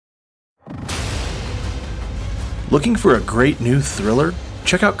Looking for a great new thriller?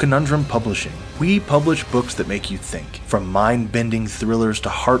 Check out Conundrum Publishing. We publish books that make you think, from mind-bending thrillers to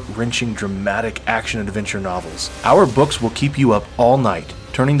heart-wrenching dramatic action-adventure novels. Our books will keep you up all night,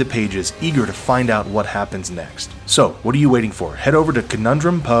 turning the pages, eager to find out what happens next. So, what are you waiting for? Head over to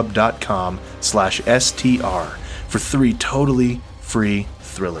conundrumpub.com/STR for 3 totally free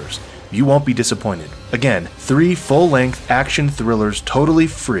thrillers. You won't be disappointed. Again, 3 full-length action thrillers totally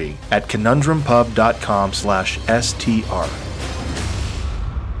free at conundrumpub.com/STR.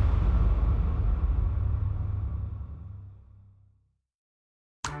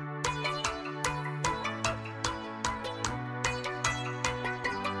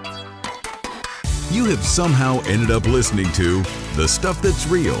 You have somehow ended up listening to The Stuff That's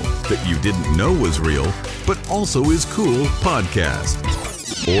Real That You Didn't Know Was Real, but also is cool podcast.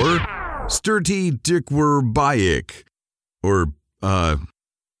 Or Sturdy Dickwur Bayik. Or,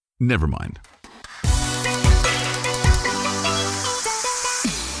 never mind.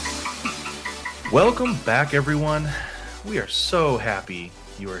 Welcome back, everyone. We are so happy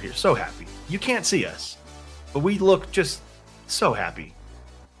you are here. So happy. You can't see us, but we look just so happy.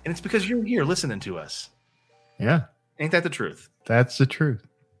 And it's because you're here listening to us. Yeah. Ain't that the truth? That's the truth.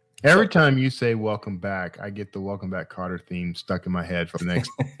 Every time you say welcome back, I get the Welcome Back Kotter theme stuck in my head for the next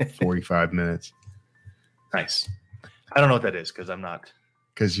 45 minutes. Nice. I don't know what that is because I'm not.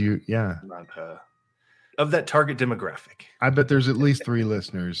 Because I'm not of that target demographic. I bet there's at least 3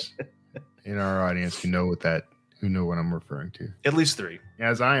 listeners in our audience who know what I'm referring to. At least 3.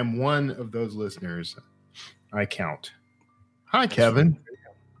 As I am one of those listeners, I count. Hi, Kevin.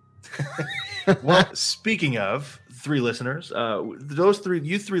 Well, speaking of 3 listeners,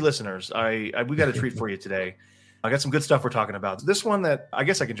 you three listeners, we got a treat for you today. I got some good stuff we're talking about. This one that I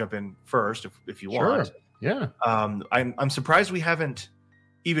guess I can jump in first if you want. Sure. Yeah. I'm surprised we haven't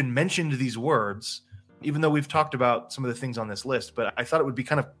even mentioned these words, even though we've talked about some of the things on this list. But I thought it would be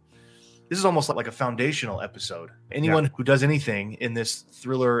this is almost like a foundational episode. Anyone who does anything in this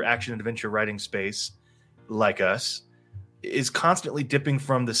thriller, action, adventure writing space, like us, is constantly dipping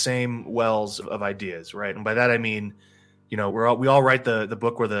from the same wells of ideas, right? And by that I mean, we all write the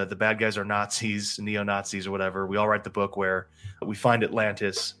book where the bad guys are Nazis, neo-Nazis or whatever. We all write the book where we find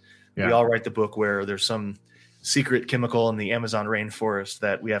Atlantis. Yeah. We all write the book where there's some secret chemical in the Amazon rainforest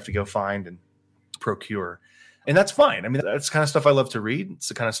that we have to go find and procure. And that's fine. I mean, that's the kind of stuff I love to read. It's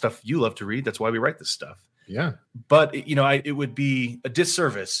the kind of stuff you love to read. That's why we write this stuff. Yeah. But, it would be a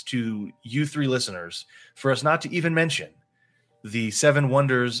disservice to you 3 listeners for us not to even mention the 7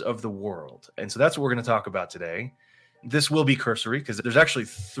 wonders of the world. And so that's what we're going to talk about today. This will be cursory because there's actually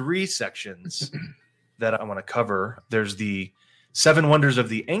 3 sections that I want to cover. There's the 7 wonders of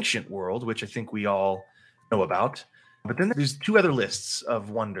the ancient world, which I think we all know about. But then there's 2 other lists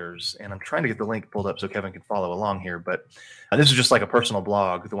of wonders, and I'm trying to get the link pulled up so Kevin can follow along here. But this is just like a personal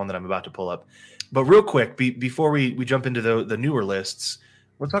blog, the one that I'm about to pull up. But real quick, before we jump into the newer lists,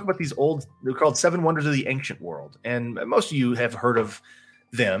 we'll talk about these they're called 7 Wonders of the Ancient World. And most of you have heard of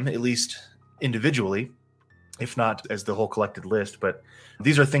them, at least individually, if not as the whole collected list. But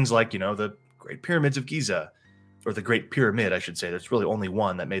these are things like, the Great Pyramids of Giza, or the Great Pyramid, I should say. There's really only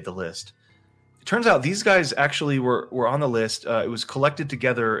one that made the list. It turns out these guys actually were on the list. It was collected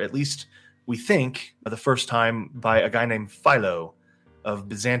together, at least we think, the first time by a guy named Philo of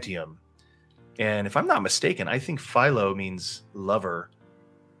Byzantium. And if I'm not mistaken, I think Philo means lover,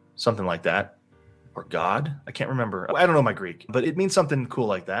 something like that, or God. I can't remember. I don't know my Greek, but it means something cool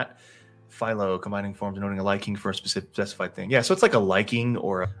like that. Philo, combining forms denoting a liking for a specified thing. Yeah, so it's like a liking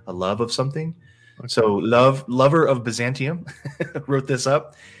or a love of something. Okay. So lover of Byzantium wrote this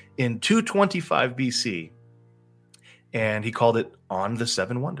up in 225 BC, and he called it On the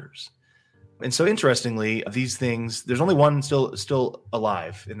 7 Wonders. And so interestingly, these things, there's only one still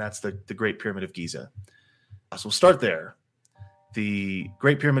alive, and that's the Great Pyramid of Giza. So we'll start there. The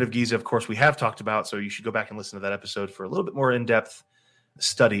Great Pyramid of Giza, of course, we have talked about, so you should go back and listen to that episode for a little bit more in-depth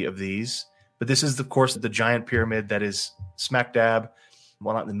study of these. But this is, of course, the giant pyramid that is smack dab,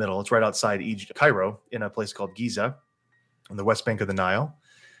 well, not in the middle. It's right outside Egypt, Cairo, in a place called Giza on the west bank of the Nile.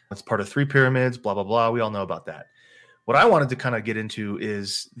 It's part of 3 pyramids, blah, blah, blah. We all know about that. What I wanted to kind of get into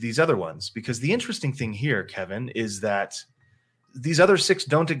is these other ones, because the interesting thing here, Kevin, is that these other 6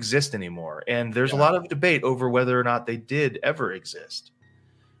 don't exist anymore. And there's a lot of debate over whether or not they did ever exist.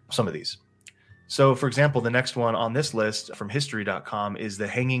 Some of these. So, for example, the next one on this list from history.com is the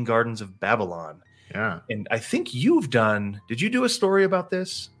Hanging Gardens of Babylon. Yeah. And I think did you do a story about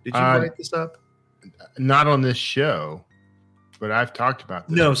this? Did you write this up? Not on this show, but I've talked about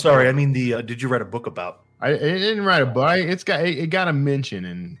this. No, sorry. I mean, did you write a book about I didn't write a book. It got a mention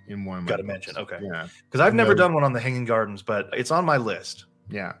in one of my Got a books. mention. Okay. Yeah. Because I've never done one on the Hanging Gardens, but it's on my list.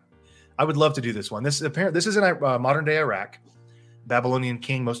 Yeah. I would love to do this one. This is in modern day Iraq. Babylonian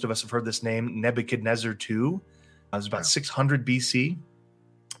king, most of us have heard this name, Nebuchadnezzar II. It was about 600 BC.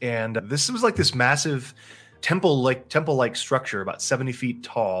 And this was like this massive temple-like structure, about 70 feet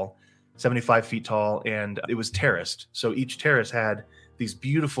tall, 75 feet tall, and it was terraced. So each terrace had these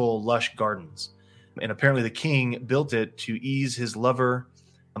beautiful, lush gardens. And apparently the king built it to ease his lover,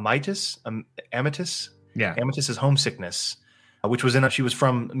 Amytis, Amytis's homesickness, which was she was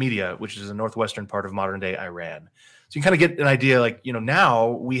from Media, which is a northwestern part of modern day Iran. So you kind of get an idea, like, now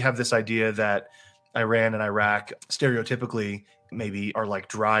we have this idea that Iran and Iraq stereotypically maybe are like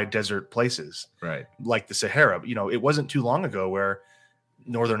dry desert places, right? Like the Sahara. It wasn't too long ago where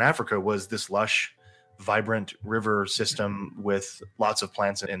Northern Africa was this lush, vibrant river system with lots of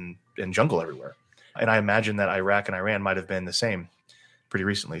plants and jungle everywhere. And I imagine that Iraq and Iran might have been the same pretty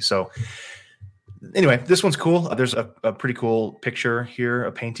recently. So anyway, this one's cool. There's a pretty cool picture here,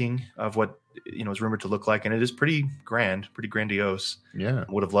 a painting of what is rumored to look like, and it is pretty grand, pretty grandiose. Yeah,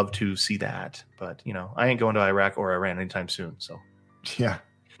 would have loved to see that, but I ain't going to Iraq or Iran anytime soon. So yeah,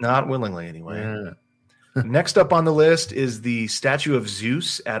 not willingly anyway. Yeah. Next up on the list is the statue of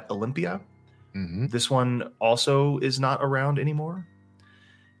Zeus at Olympia. Mm-hmm. This one also is not around anymore,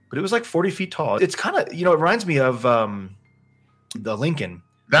 but it was like 40 feet tall. It's kind of, it reminds me of the Lincoln.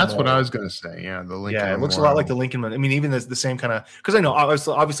 That's what I was going to say. Yeah, the Lincoln. Yeah, it looks a lot like the Lincoln. I mean, even the same kind of, because I know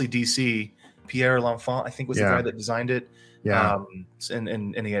obviously DC, Pierre L'Enfant, I think was the guy that designed it. Yeah.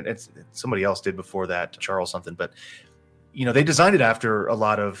 And he had, somebody else did before that, Charles something. But, they designed it after a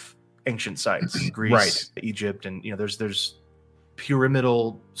lot of ancient sites, Greece, right. Egypt, and, there's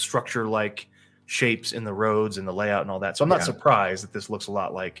pyramidal structure-like shapes in the roads and the layout and all that. So I'm not surprised that this looks a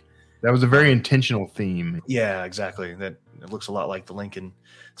lot like. That was a very intentional theme. Yeah, exactly. That it looks a lot like the Lincoln.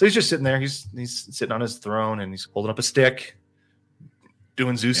 So he's just sitting there. He's sitting on his throne and he's holding up a stick,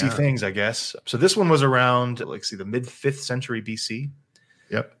 doing Zeusy things, I guess. So this one was around, the mid 5th century BC.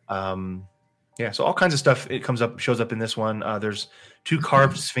 Yep. So all kinds of stuff shows up in this one. There's 2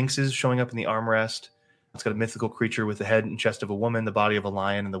 carved sphinxes showing up in the armrest. It's got a mythical creature with the head and chest of a woman, the body of a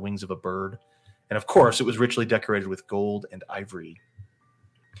lion, and the wings of a bird. And of course, it was richly decorated with gold and ivory.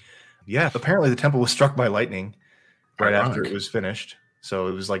 Yeah, apparently the temple was struck by lightning right after it was finished. So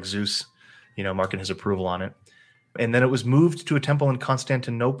it was like Zeus, marking his approval on it. And then it was moved to a temple in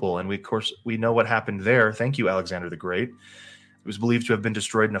Constantinople. And we know what happened there. Thank you, Alexander the Great. It was believed to have been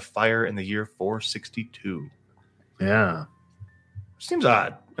destroyed in a fire in the year 462. Yeah. Seems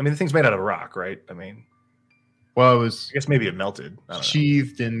odd. I mean, the thing's made out of rock, right? I mean, well, it was. I guess maybe it melted.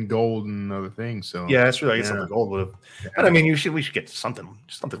 Sheathed in gold and other things. So yeah, that's really. I guess something gold would have. But I mean, we should get something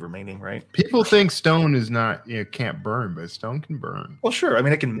remaining, right? People think stone is not, can't burn, but stone can burn. Well, sure. I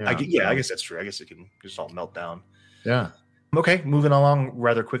mean, it can. Yeah. I guess that's true. I guess it can just all melt down. Yeah. Okay, moving along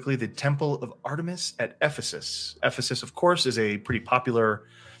rather quickly. The Temple of Artemis at Ephesus. Ephesus, of course, is a pretty popular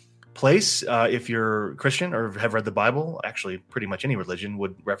place. If you're Christian or have read the Bible, actually, pretty much any religion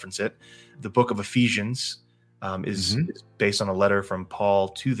would reference it. The book of Ephesians is based on a letter from Paul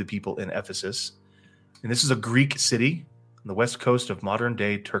to the people in Ephesus. And this is a Greek city on the west coast of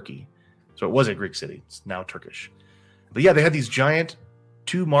modern-day Turkey. So it was a Greek city. It's now Turkish. But yeah, they had these giant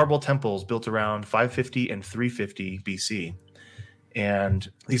 2 marble temples built around 550 and 350 BC. And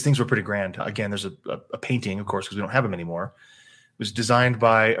these things were pretty grand. Again, there's a painting, of course, because we don't have them anymore. It was designed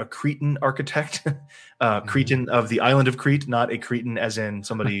by a Cretan architect, Cretan of the island of Crete, not a Cretan as in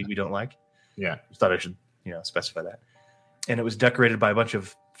somebody we don't like. Yeah. Just thought I should, specify that. And it was decorated by a bunch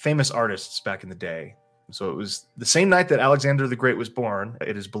of famous artists back in the day. So it was the same night that Alexander the Great was born.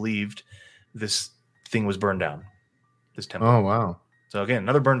 It is believed this thing was burned down, this temple. Oh, wow. So again,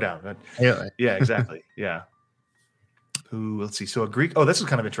 another burn down. Yeah, exactly. Yeah. Let's see. So this is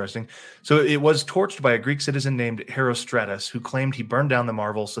kind of interesting. So it was torched by a Greek citizen named Herostratus, who claimed he burned down the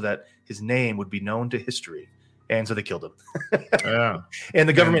marvel so that his name would be known to history. And so they killed him. Yeah. And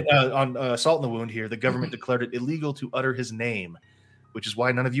the government, on salt in the wound here, the government declared it illegal to utter his name, which is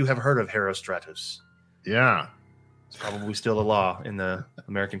why none of you have heard of Herostratus. Yeah. It's probably still a law in the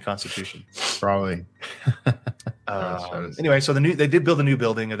American Constitution. Probably. Anyway, so they did build a new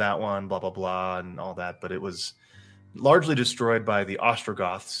building of that one, blah, blah, blah, and all that, but it was largely destroyed by the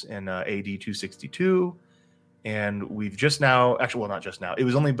Ostrogoths in AD 262. And we've just now, actually, well, not just now, it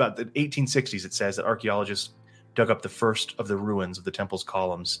was only about the 1860s, it says, that archaeologists dug up the first of the ruins of the temple's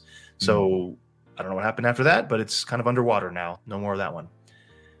columns. So I don't know what happened after that, but it's kind of underwater now. No more of that one.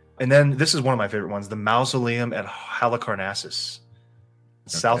 And then this is one of my favorite ones, the mausoleum at Halicarnassus,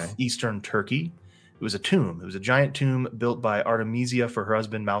 southeastern Turkey. It was a tomb. It was a giant tomb built by Artemisia for her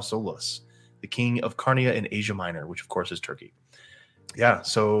husband Mausolus, the king of Carnia in Asia Minor, which of course is Turkey. Yeah,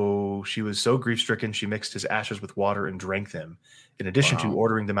 so she was so grief-stricken, she mixed his ashes with water and drank them, in addition to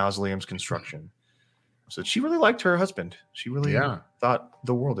ordering the mausoleum's construction. So she really liked her husband. She really thought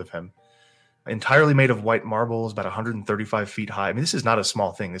the world of him. Entirely made of white marble, is about 135 feet high. I mean, this is not a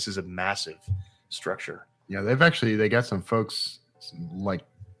small thing. This is a massive structure. Yeah, they got some folks like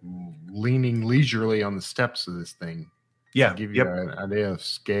leaning leisurely on the steps of this thing. Yeah, to give you an idea of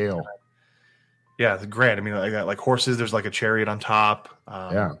scale. Yeah, the grand. I mean, I got like horses. There's like a chariot on top.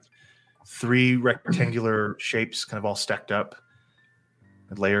 3 rectangular shapes, kind of all stacked up,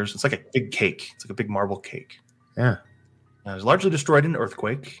 layers. It's like a big cake. It's like a big marble cake. Yeah. It was largely destroyed in an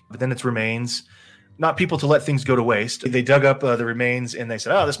earthquake, but then its remains, not people to let things go to waste. They dug up the remains and they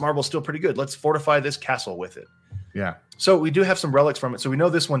said, "Oh, this marble's still pretty good. Let's fortify this castle with it." Yeah. So we do have some relics from it. So we know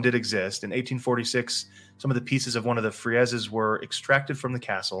this one did exist. In 1846, some of the pieces of one of the friezes were extracted from the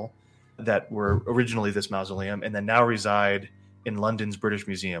castle that were originally this mausoleum, and then now reside in London's British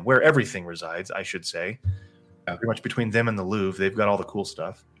Museum, where everything resides, I should say. Pretty much between them and the Louvre, they've got all the cool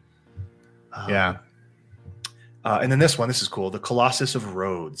stuff. And then this is cool. The Colossus of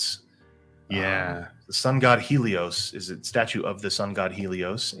Rhodes. Yeah. The sun god Helios is a statue of the sun god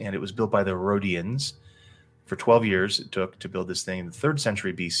Helios, and it was built by the Rhodians. For 12 years, it took to build this thing in the 3rd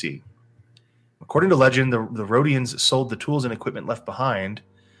century BC. According to legend, the Rhodians sold the tools and equipment left behind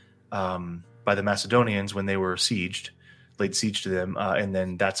by the Macedonians when they were laid siege to them, and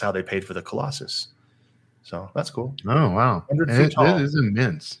then that's how they paid for the Colossus. So that's cool. Oh, wow. 100 feet tall. It is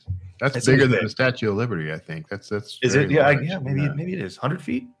immense. It's bigger than the Statue of Liberty, I think. That's is it? Yeah, maybe it is. 100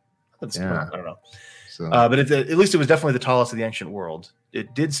 feet? I don't know. So, but at least it was definitely the tallest of the ancient world.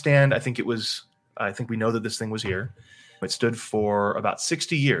 It did stand, I think we know that this thing was here. It stood for about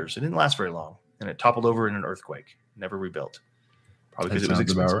 60 years. It didn't last very long, and it toppled over in an earthquake. Never rebuilt. Probably because it was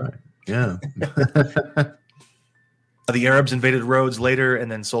expensive. About right. Yeah. The Arabs invaded Rhodes later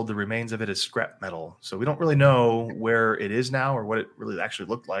and then sold the remains of it as scrap metal. So we don't really know where it is now or what it really actually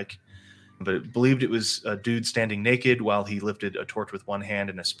looked like. But it believed it was a dude standing naked while he lifted a torch with one hand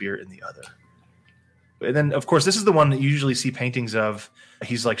and a spear in the other. And then, of course, this is the one that you usually see paintings of.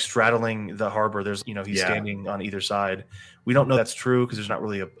 He's like straddling the harbor. There's, he's standing on either side. We don't know that's true because there's not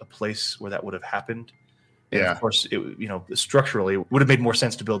really a place where that would have happened. And of course, it, structurally, it would have made more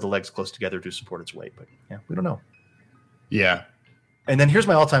sense to build the legs close together to support its weight. But yeah, we don't know. Yeah. And then here's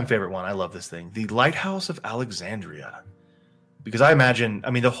my all-time favorite one. I love this thing. The Lighthouse of Alexandria. Because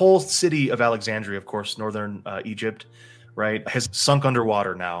the whole city of Alexandria, of course, northern Egypt, right, has sunk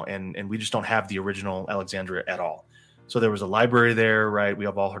underwater now. And we just don't have the original Alexandria at all. So there was a library there, right? We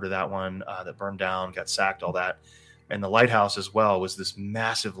have all heard of that one that burned down, got sacked, all that. And the lighthouse as well was this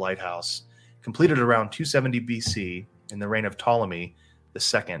massive lighthouse completed around 270 BC in the reign of Ptolemy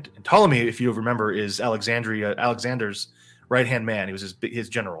II. And Ptolemy, if you remember, is Alexander's right-hand man. He was his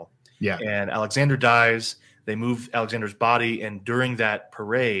general. Yeah. And Alexander dies. They move Alexander's body. And during that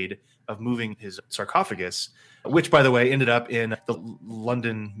parade of moving his sarcophagus, which, by the way, ended up in the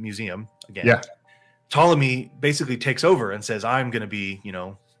London Museum again. Yeah. Ptolemy basically takes over and says, I'm going to be,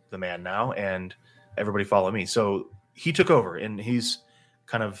 the man now, and everybody follow me. So he took over, and he's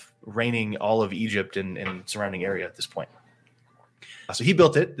kind of reigning all of Egypt and surrounding area at this point. So he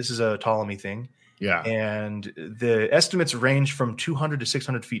built it. This is a Ptolemy thing. Yeah. And the estimates range from 200 to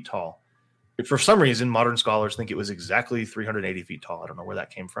 600 feet tall. For some reason, modern scholars think it was exactly 380 feet tall. I don't know where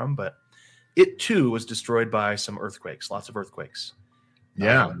that came from, but it too was destroyed by some earthquakes, lots of earthquakes.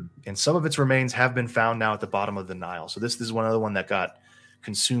 Yeah. And some of its remains have been found now at the bottom of the Nile. So this is one other one that got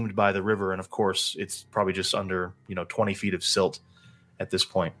consumed by the river. And of course, it's probably just under, 20 feet of silt at this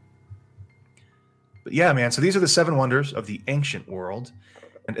point. But yeah, man. So these are the 7 wonders of the ancient world.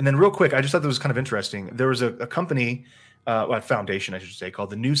 And then real quick, I just thought that was kind of interesting. There was a company, a foundation, I should say, called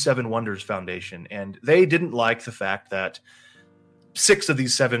the New 7 Wonders Foundation. And they didn't like the fact that 6 of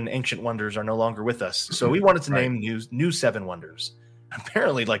these 7 ancient wonders are no longer with us. So we wanted to name new 7 wonders.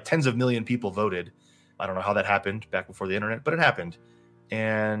 Apparently, like tens of million people voted. I don't know how that happened back before the internet, but it happened.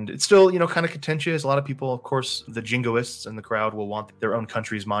 And it's still, kind of contentious. A lot of people, of course, the jingoists in the crowd will want their own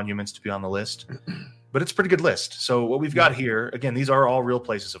country's monuments to be on the list. But it's a pretty good list. So what we've got here, again, these are all real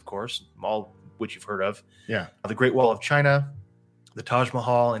places, of course, all which you've heard of. Yeah. The Great Wall of China, the Taj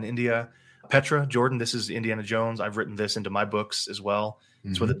Mahal in India, Petra, Jordan. This is Indiana Jones. I've written this into my books as well.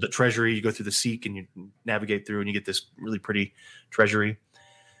 It's where the treasury, you go through the Sikh and you navigate through and you get this really pretty treasury.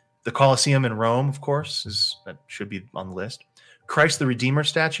 The Colosseum in Rome, of course, that should be on the list. Christ the Redeemer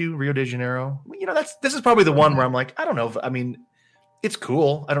statue, Rio de Janeiro. This is probably the one where I'm like, I don't know. It's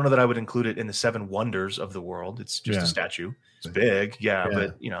cool. I don't know that I would include it in the 7 wonders of the world. It's just a statue. It's big,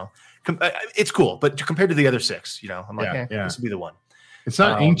 but it's cool. But compared to the other 6, I'm like, this would be the one. It's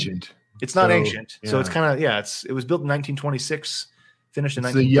not ancient. It's not ancient, so it's kind of it was built in 1926, finished in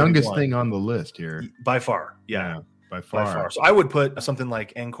 1931. The youngest thing on the list here by far. By far. So I would put something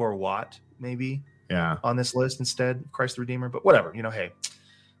like Angkor Wat maybe on this list instead, Christ the Redeemer. But whatever, hey,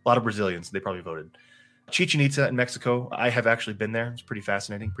 a lot of Brazilians, they probably voted. Chichen Itza in Mexico, I have actually been there. It's pretty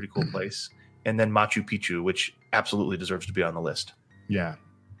fascinating, pretty cool place. And then Machu Picchu, which absolutely deserves to be on the list. Yeah.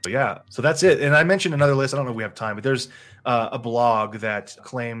 But so that's it. And I mentioned another list. I don't know if we have time, but there's a blog that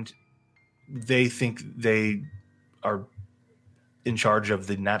claimed they think they are in charge of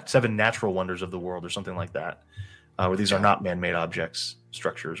the 7 natural wonders of the world or something like that, where these are not man-made objects,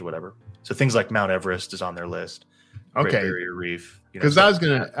 structures, whatever. So things like Mount Everest is on their list. Great Barrier Reef. Because I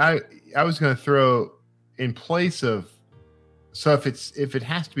was gonna throw in place of, so if it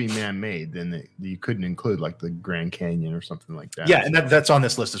has to be man-made, then you couldn't include like the Grand Canyon or something like that. Yeah, and that's on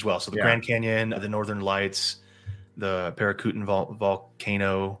this list as well. So the Grand Canyon, the Northern Lights, the Paracutin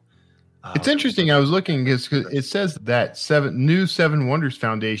volcano. It's interesting. I was looking because it says that Seven Wonders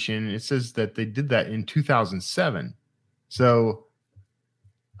Foundation. It says that they did that in 2007. So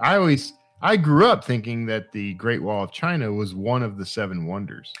I grew up thinking that the Great Wall of China was one of the 7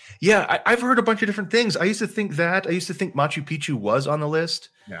 wonders. Yeah, I've heard a bunch of different things. I used to think Machu Picchu was on the list.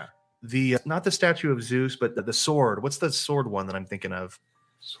 Yeah. The not the statue of Zeus, but the sword. What's the sword one that I'm thinking of?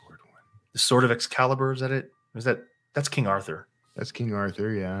 The Sword of Excalibur, is that it? That's King Arthur? That's King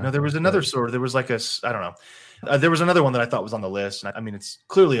Arthur, yeah. No, there was another sword. There was like I don't know. There was another one that I thought was on the list. I mean, it's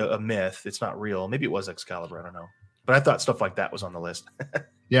clearly a myth. It's not real. Maybe it was Excalibur. I don't know. But I thought stuff like that was on the list.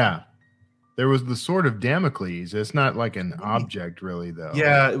 Yeah. There was the Sword of Damocles. It's not like an object, really, though.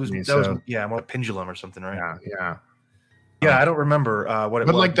 Yeah, it was. More like a pendulum or something, right? Yeah. I don't remember what it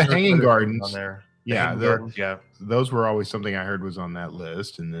was. But like the Hanging Gardens on there. Those were always something I heard was on that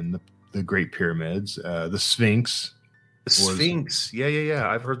list. And then the Great Pyramids, the Sphinx. The Sphinx. Yeah.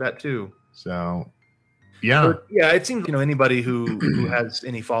 I've heard that too. So, yeah. But, it seems anybody who has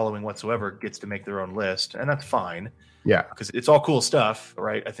any following whatsoever gets to make their own list, and that's fine. Yeah, because it's all cool stuff,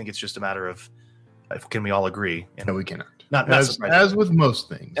 right? I think it's just a matter of can we all agree? No, we cannot. Not as with most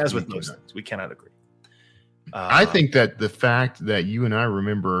things. Things, we cannot agree. I think that the fact that you and I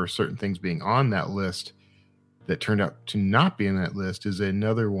remember certain things being on that list that turned out to not be in that list is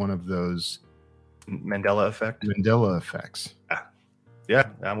another one of those Mandela effects. Yeah,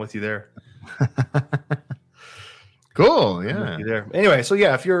 I'm with you there. Cool. Yeah. There. Anyway, so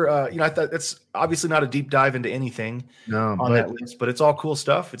if you're, I thought it's obviously not a deep dive into anything on that list, but it's all cool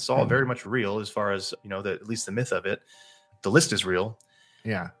stuff. It's all very much real as far as at least the myth of it. The list is real.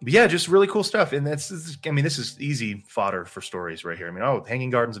 Yeah. But just really cool stuff. And this is easy fodder for stories right here. I mean, Hanging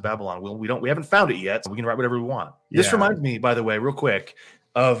Gardens of Babylon. We haven't found it yet, so we can write whatever we want. Yeah. This reminds me, by the way, real quick,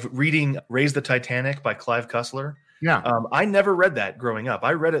 of reading Raise the Titanic by Clive Cussler. Yeah. I never read that growing up.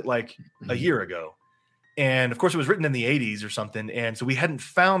 I read it like a year ago. And of course, it was written in the 80s or something. And so we hadn't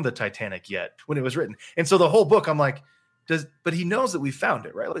found the Titanic yet when it was written. And so the whole book, I'm like, but he knows that we found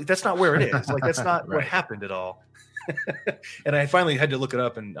it, right? Like, that's not where it is. Like, that's not what happened at all. And I finally had to look it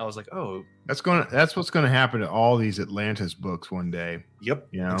up, and I was like, oh, that's what's going to happen to all these Atlantis books one day. Yep.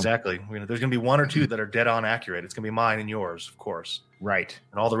 Exactly. There's going to be 1 or 2 that are dead on accurate. It's going to be mine and yours, of course. Right.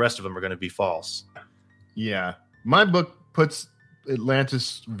 And all the rest of them are going to be false. Yeah. My book puts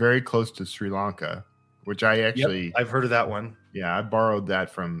Atlantis very close to Sri Lanka, which I actually I've heard of that one. Yeah, I borrowed that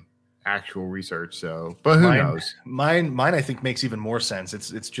from actual research. So, but who knows? Mine I think makes even more sense.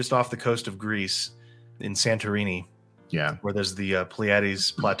 It's just off the coast of Greece in Santorini. Yeah, where there's the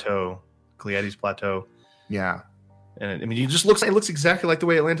Pleiades Plateau. Yeah, and I mean, it looks exactly like the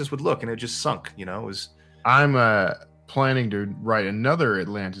way Atlantis would look, and it just sunk. It was. I'm planning to write another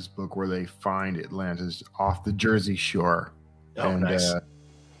Atlantis book where they find Atlantis off the Jersey Shore. Oh, nice.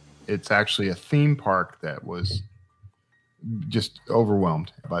 It's actually a theme park that was just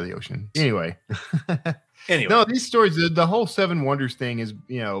overwhelmed by the ocean. Anyway. No, these stories, the whole 7 Wonders thing is,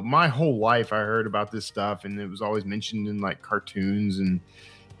 my whole life I heard about this stuff, and it was always mentioned in like cartoons and,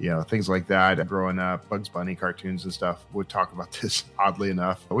 things like that. Growing up, Bugs Bunny cartoons and stuff would talk about this, oddly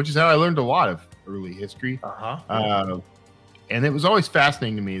enough, which is how I learned a lot of early history. And it was always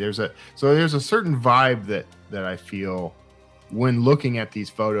fascinating to me. There's a certain vibe that I feel when looking at these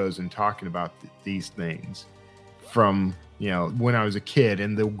photos and talking about these things from, when I was a kid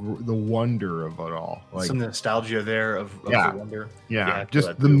and the wonder of it all. Like some nostalgia there of the wonder. Yeah.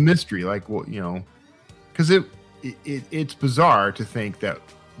 Just the mystery, like, because it's bizarre to think that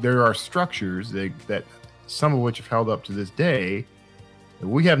there are structures that some of which have held up to this day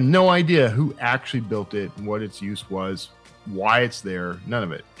We have no idea who actually built it, what its use was, why it's there. None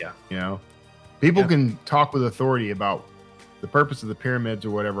of it. Yeah. You know, people can talk with authority about the purpose of the pyramids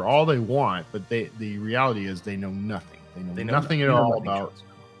or whatever all they want, but the reality is they know nothing. They know nothing at all about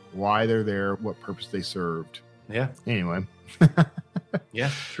why they're there, what purpose they served. Yeah. Anyway. Yeah.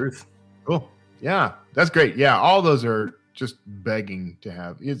 Truth. Cool. Yeah. That's great. Yeah. All those are just begging to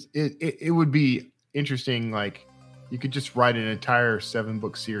have. It would be interesting. Like, you could just write an entire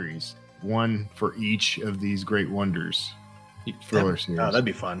 7-book series, one for each of these great wonders. Thriller series. Oh, that'd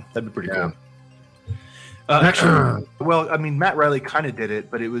be fun. That'd be pretty cool. Actually, well, I mean, Matt Riley kind of did it,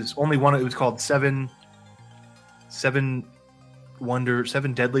 but it was only one. It was called Seven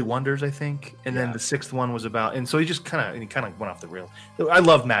Deadly Wonders, I think. And then the 6th one was about, and so he kind of went off the rail. I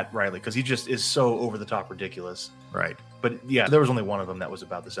love Matt Riley because he just is so over the top ridiculous. Right. But yeah, there was only one of them that was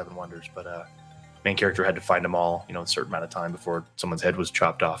about the 7 wonders, but main character had to find them all, a certain amount of time before someone's head was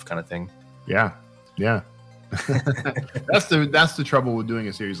chopped off, kind of thing. Yeah. Yeah. That's the trouble with doing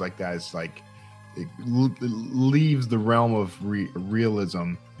a series like that. It's like it leaves the realm of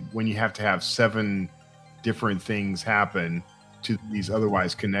realism when you have to have 7 different things happen to these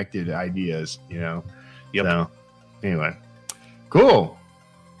otherwise connected ideas, Yep. So, anyway, cool.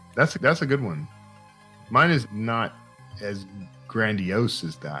 That's a good one. Mine is not as grandiose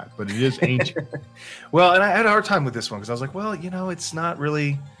as that, but it is ancient. Well, and I had a hard time with this one because I was like, well, it's not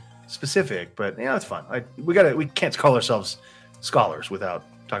really specific, but it's fun. We can't call ourselves scholars without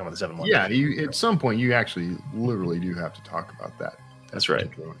talking about the 7 wonders. Yeah, at some point you actually literally do have to talk about that. That's right.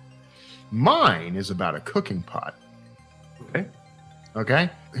 Mine is about a cooking pot. Okay.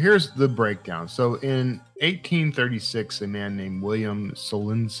 Here's the breakdown. So in 1836, a man named William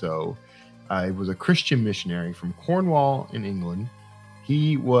Solinso, he was a Christian missionary from Cornwall in England.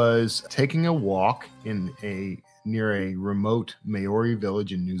 He was taking a walk near a remote Maori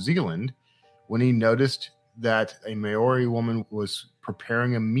village in New Zealand when he noticed that a Maori woman was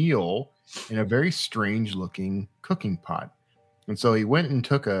preparing a meal in a very strange looking cooking pot. And so he went and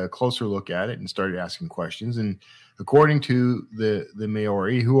took a closer look at it and started asking questions. And according to the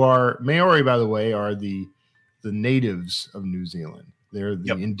Maori, Maori, by the way, are the natives of New Zealand. They're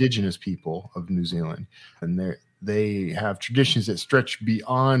the indigenous people of New Zealand. And they have traditions that stretch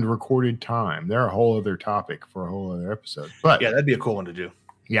beyond recorded time. They're a whole other topic for a whole other episode. But yeah, that'd be a cool one to do.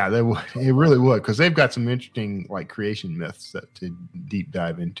 Yeah, it really would, because they've got some interesting creation myths to deep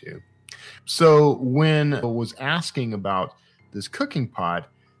dive into. So when I was asking about this cooking pot,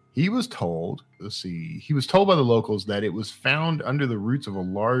 he was told by the locals that it was found under the roots of a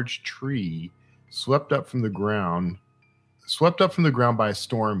large tree, swept up from the ground by a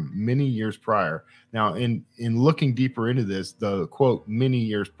storm many years prior. Now, in looking deeper into this, the quote many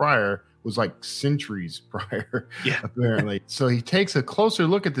years prior was like centuries prior, apparently. So he takes a closer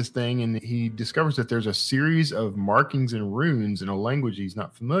look at this thing and he discovers that there's a series of markings and runes in a language he's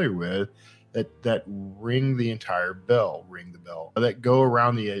not familiar with that ring the bell that go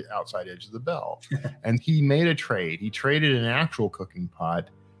around the outside edge of the bell. And he made a trade. He traded an actual cooking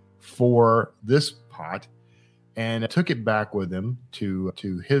pot for this pot and took it back with him to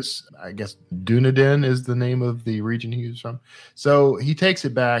his, I guess, Dunedin is the name of the region he was from. So he takes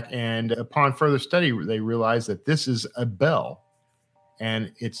it back, and upon further study, they realize that this is a bell,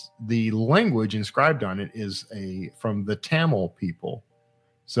 and it's the language inscribed on it is from the Tamil people.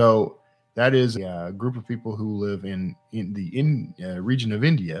 So that is a group of people who live in the region of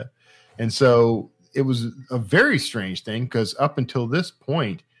India. And so it was a very strange thing, because up until this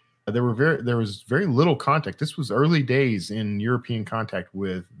point, there was very little contact. This was early days in European contact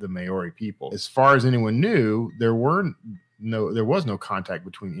with the Maori people. As far as anyone knew, there was no contact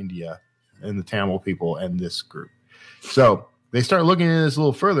between India and the Tamil people and this group. So they start looking into this a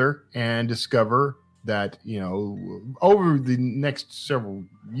little further and discover that, over the next several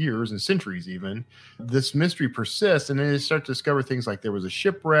years and centuries even, this mystery persists. And then they start to discover things like there was a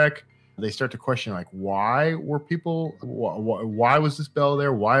shipwreck. They start to question, why was this bell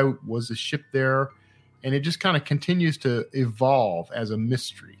there? Why was the ship there? And it just kind of continues to evolve as a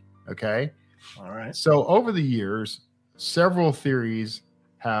mystery. Okay. All right. So over the years, several theories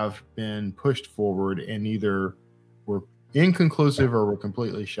have been pushed forward and either were inconclusive or were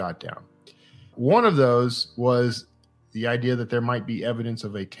completely shot down. One of those was the idea that there might be evidence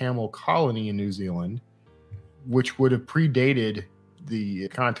of a Tamil colony in New Zealand, which would have predated the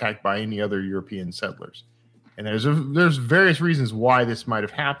contact by any other European settlers. And there's various reasons why this might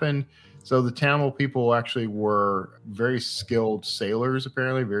have happened. So the Tamil people actually were very skilled sailors,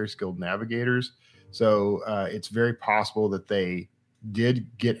 apparently, very skilled navigators. So it's very possible that they did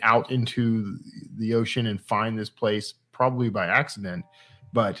get out into the ocean and find this place, probably by accident,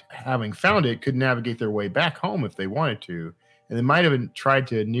 but having found it, could navigate their way back home if they wanted to. And they might have tried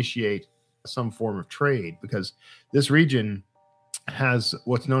to initiate some form of trade, because this region has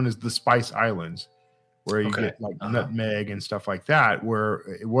what's known as the Spice Islands, where you get like nutmeg and stuff like that, where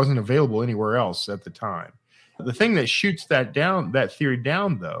it wasn't available anywhere else at the time. The thing that shoots that theory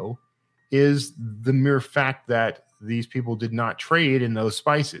down, though, is the mere fact that these people did not trade in those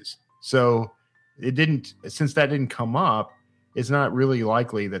spices. So since that didn't come up, it's not really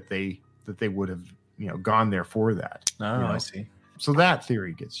likely that they would have, gone there for that. Oh, I see. So that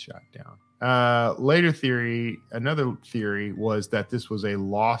theory gets shot down. Another theory was that this was a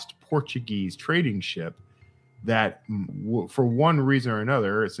lost Portuguese trading ship that, for one reason or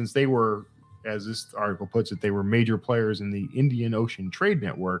another, since they were, as this article puts it, they were major players in the Indian Ocean trade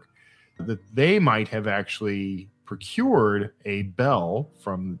network, that they might have actually procured a bell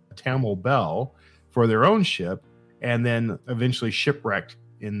from Tamil Bell for their own ship, and then eventually shipwrecked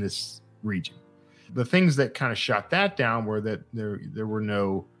in this region. The things that kind of shot that down were that there were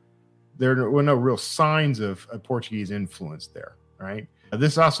no real signs of a Portuguese influence there, right?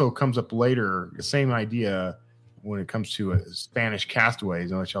 This also comes up later, the same idea when it comes to Spanish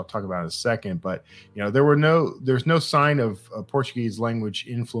castaways, which I'll talk about in a second. But there's no sign of a Portuguese language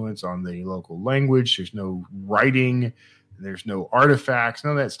influence on the local language. There's no writing, there's no artifacts.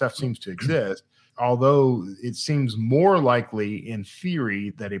 None of that stuff seems to exist. Although it seems more likely in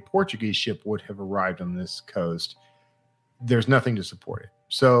theory that a Portuguese ship would have arrived on this coast, there's nothing to support it.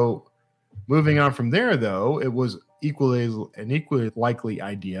 So moving on from there, though, it was equally likely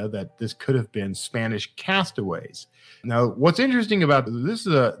idea that this could have been Spanish castaways. Now, what's interesting about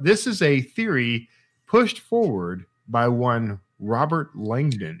this is a theory pushed forward by one Robert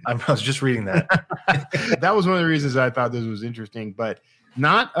Langdon. I was just reading that. That was one of the reasons I thought this was interesting, but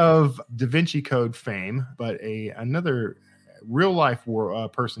not of Da Vinci Code fame, but another real life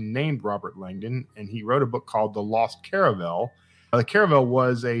person named Robert Langdon, and he wrote a book called The Lost Caravel. The Caravel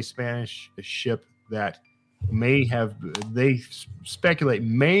was a Spanish ship that they speculate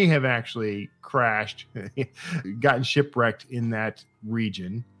may have actually crashed, gotten shipwrecked in that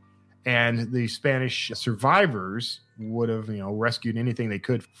region, and the Spanish survivors would have rescued anything they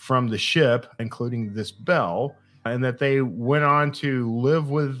could from the ship, including this bell, and that they went on to live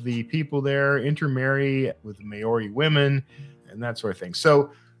with the people there, intermarry with the Maori women, and that sort of thing.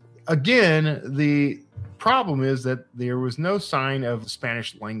 So again, the problem is that there was no sign of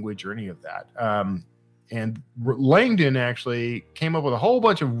Spanish language or any of that. And Langdon actually came up with a whole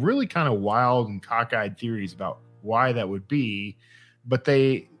bunch of really kind of wild and cockeyed theories about why that would be. But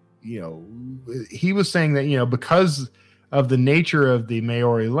he was saying that, because of the nature of the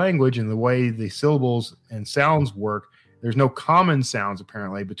Maori language and the way the syllables and sounds work, there's no common sounds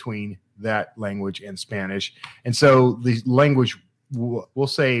apparently between that language and Spanish. And so the language, we'll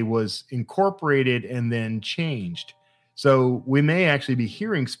say, was incorporated and then changed. So we may actually be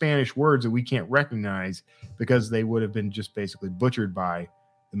hearing Spanish words that we can't recognize because they would have been just basically butchered by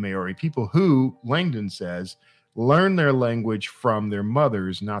the Maori people, who, Langdon says, learn their language from their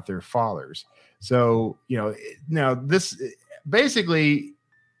mothers, not their fathers. So, now this basically,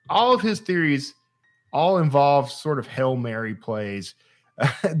 all of his theories all involve sort of Hail Mary plays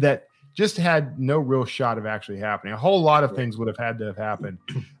that just had no real shot of actually happening. A whole lot of things would have had to have happened.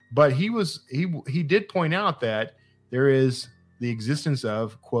 But he did point out that there is the existence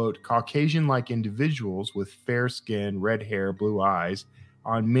of, quote, Caucasian-like individuals with fair skin, red hair, blue eyes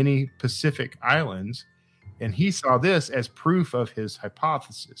on many Pacific islands. And he saw this as proof of his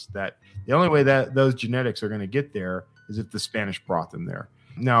hypothesis that the only way that those genetics are going to get there is if the Spanish brought them there.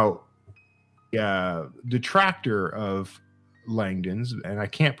 Now, detractor of Langdon's, and I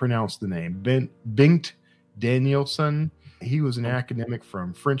can't pronounce the name, Bengt Danielson, he was an academic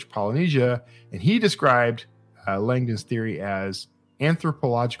from French Polynesia, and he described Langdon's theory as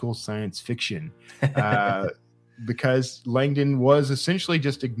anthropological science fiction because Langdon was essentially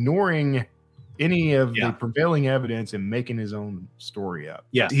just ignoring any of the prevailing evidence and making his own story up.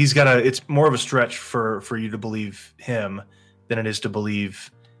 Yeah, it's more of a stretch for you to believe him than it is to believe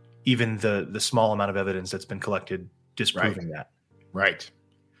even the small amount of evidence that's been collected disproving that. Right.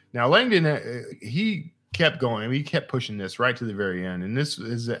 Now, Langdon, he kept going. I mean, he kept pushing this right to the very end. And this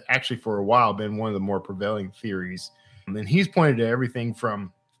is actually for a while been one of the more prevailing theories. And he's pointed to everything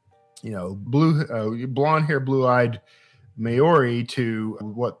from, blonde hair, blue-eyed Maori to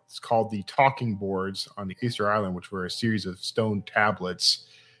what's called the talking boards on the Easter Island, which were a series of stone tablets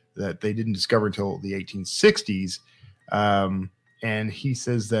that they didn't discover until the 1860s. And he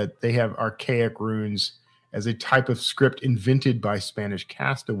says that they have archaic runes as a type of script invented by Spanish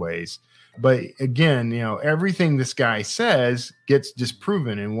castaways. But again, everything this guy says gets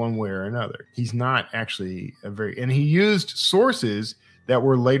disproven in one way or another. He's not actually and he used sources that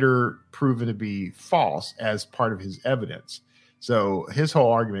were later proven to be false as part of his evidence. So his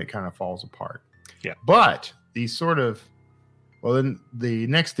whole argument kind of falls apart. Yeah. But then the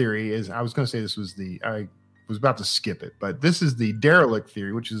next theory is, I was going to say I was about to skip it, but this is the derelict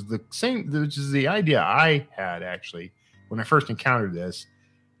theory, which is the idea I had actually when I first encountered this,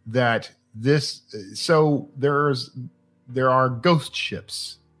 that there are ghost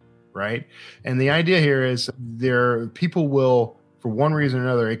ships, right? And the idea here is people will, for one reason or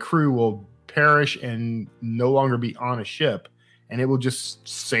another, a crew will perish and no longer be on a ship, and it will just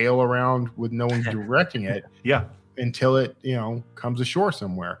sail around with no one directing it. Yeah. Until it, comes ashore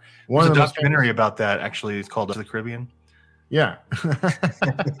somewhere. There's a documentary about that. Actually, it's called The Caribbean. Yeah.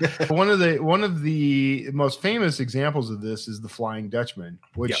 One of the most famous examples of this is the Flying Dutchman,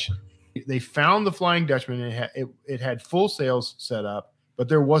 which they found the Flying Dutchman. It had full sails set up, but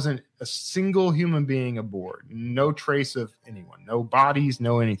there wasn't a single human being aboard. No trace of anyone, no bodies,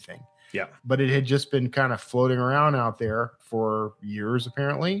 no anything. Yeah. But it had just been kind of floating around out there for years,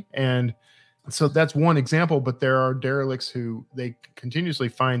 apparently. And so that's one example, but there are derelicts they continuously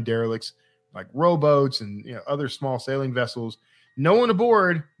find derelicts like rowboats and other small sailing vessels, no one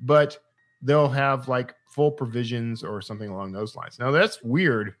aboard, but they'll have like full provisions or something along those lines. Now that's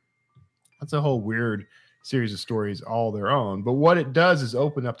weird. That's a whole weird series of stories all their own. But what it does is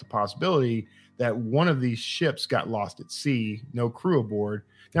open up the possibility that one of these ships got lost at sea, no crew aboard.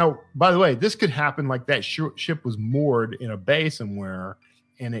 Now, by the way, this could happen like that ship was moored in a bay somewhere,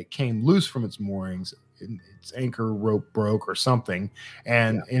 and it came loose from its moorings, its anchor rope broke or something,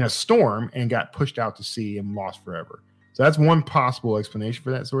 and in a storm, and got pushed out to sea and lost forever. So that's one possible explanation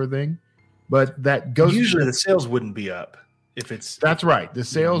for that sort of thing. But that goes usually the sails wouldn't be up if it's. That's right. The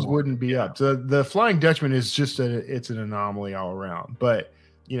sails wouldn't be up. So the Flying Dutchman is just it's an anomaly all around. But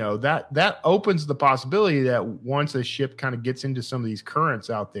that opens the possibility that once a ship kind of gets into some of these currents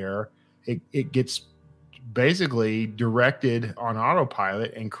out there, it gets basically directed on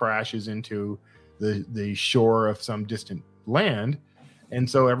autopilot and crashes into the shore of some distant land. And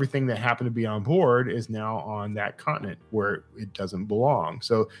so everything that happened to be on board is now on that continent where it doesn't belong.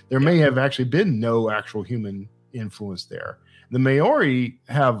 So there may have actually been no actual human influence there. The Maori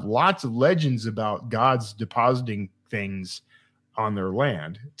have lots of legends about gods depositing things on their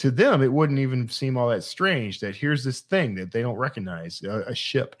land. To them, it wouldn't even seem all that strange that here's this thing that they don't recognize, a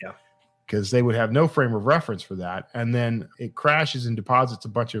ship. Yeah. Because they would have no frame of reference for that. And then it crashes and deposits a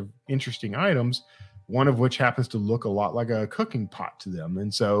bunch of interesting items, one of which happens to look a lot like a cooking pot to them.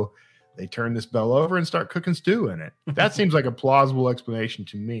 And so they turn this bell over and start cooking stew in it. That seems like a plausible explanation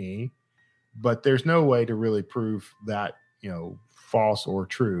to me, but there's no way to really prove that, false or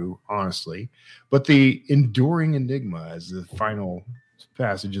true, honestly. But the enduring enigma, as the final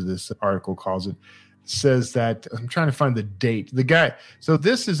passage of this article calls it, says that, I'm trying to find the date. So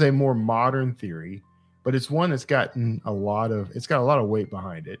this is a more modern theory, but it's one that's gotten a lot of weight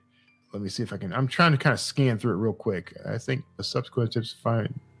behind it. Let me see if I'm trying to kind of scan through it real quick. I think the subsequent attempts to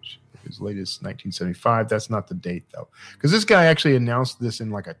find as late as 1975. That's not the date though, because this guy actually announced this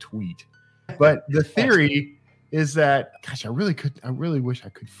in like a tweet. But the theory is that, gosh, I really wish I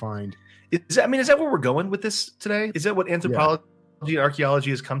could find. Is that where we're going with this today? Is that what anthropology and archaeology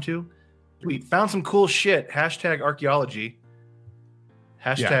has come to? We found some cool shit. # archaeology. #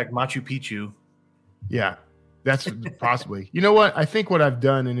 Machu Picchu. Yeah, that's possibly. You know what? I think what I've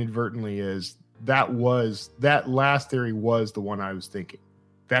done inadvertently is that last theory was the one I was thinking.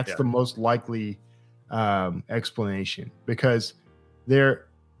 That's the most likely explanation, because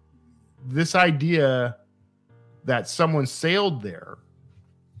this idea that someone sailed there.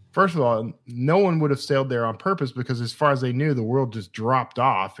 First of all, no one would have sailed there on purpose, because as far as they knew, the world just dropped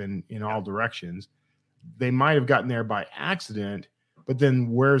off in all directions. They might have gotten there by accident, but then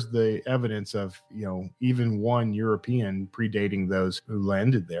where's the evidence of, even one European predating those who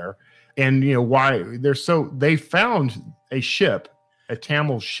landed there? And, why they found a ship, a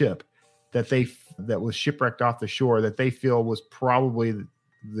Tamil ship that was shipwrecked off the shore that they feel was probably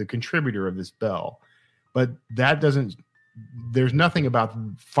the contributor of this bell. But there's nothing about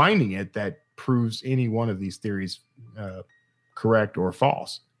finding it that proves any one of these theories correct or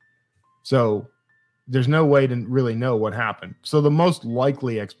false. So there's no way to really know what happened. So the most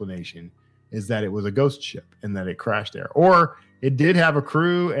likely explanation is that it was a ghost ship and that it crashed there. Or it did have a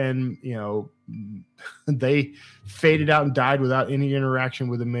crew and, they faded out and died without any interaction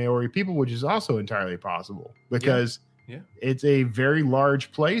with the Maori people, which is also entirely possible, because Yeah. It's a very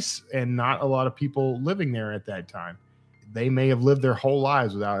large place and not a lot of people living there at that time. They may have lived their whole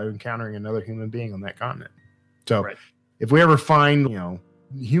lives without encountering another human being on that continent. So if we ever find,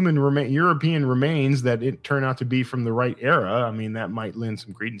 European remains that it turned out to be from the right era, I mean, that might lend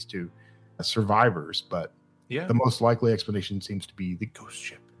some credence to survivors. But the most likely explanation seems to be the ghost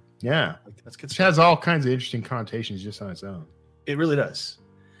ship. Yeah. That's good. Which has all kinds of interesting connotations just on its own. It really does.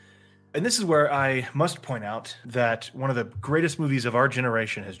 And this is where I must point out that one of the greatest movies of our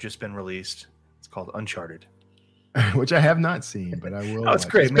generation has just been released. It's called Uncharted. Which I have not seen, but I will. Oh, it's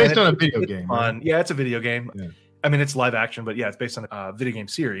great. It's based on a video game. Right? Yeah, it's a video game. Yeah. I mean, it's live action, but it's based on a video game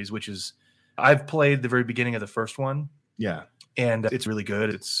series, which is, I've played the very beginning of the first one. Yeah. And it's really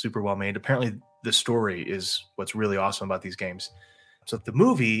good. It's super well made. Apparently, the story is what's really awesome about these games. So the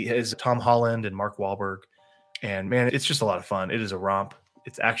movie is Tom Holland and Mark Wahlberg. And man, it's just a lot of fun. It is a romp.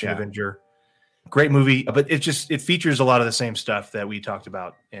 It's action adventure. Great movie, but it features a lot of the same stuff that we talked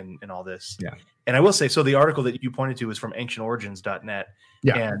about in all this. Yeah. And I will say, so the article that you pointed to was from ancientorigins.net.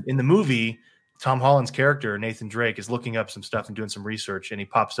 Yeah. And in the movie, Tom Holland's character, Nathan Drake, is looking up some stuff and doing some research, and he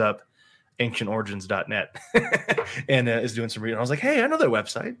pops up ancientorigins.net and is doing some reading. I was like, hey, I know that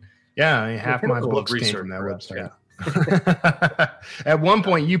website. Yeah, half my books came from that website. At one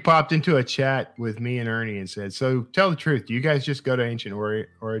point, you popped into a chat with me and Ernie and said, so tell the truth, do you guys just go to Ancient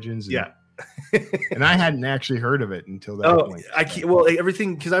Origins? And I hadn't actually heard of it until that point.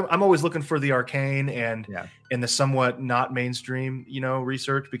 Everything, because I'm always looking for the arcane and the somewhat not mainstream,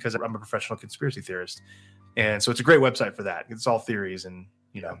 research, because I'm a professional conspiracy theorist. And so it's a great website for that. It's all theories and,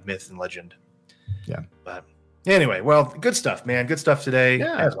 myth and legend. Yeah. But anyway, well, good stuff, man. Good stuff today,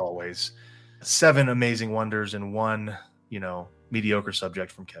 as always. 7 amazing wonders and 1, mediocre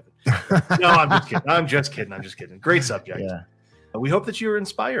subject from Kevin. No, I'm just kidding. Great subject. Yeah. We hope that you're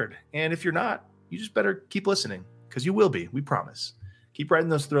inspired. And if you're not, you just better keep listening, because you will be. We promise. Keep writing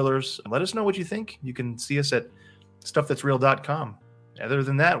those thrillers. Let us know what you think. You can see us at stuffthat'sreal.com. Other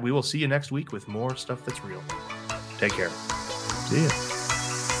than that, we will see you next week with more Stuff That's Real. Take care. See ya.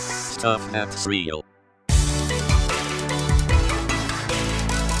 Stuff That's Real.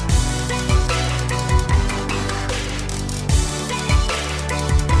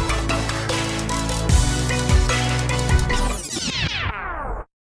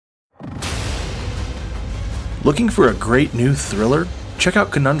 Looking for a great new thriller? Check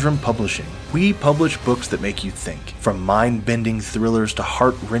out Conundrum Publishing. We publish books that make you think, from mind-bending thrillers to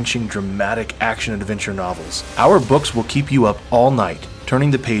heart-wrenching dramatic action-adventure novels. Our books will keep you up all night,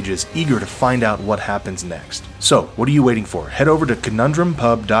 turning the pages, eager to find out what happens next. So, what are you waiting for? Head over to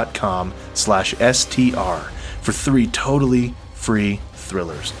conundrumpub.com/STR for 3 totally free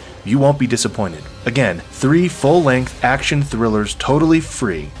thrillers. You won't be disappointed. Again, 3 full-length action thrillers totally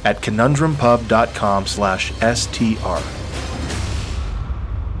free at conundrumpub.com/STR.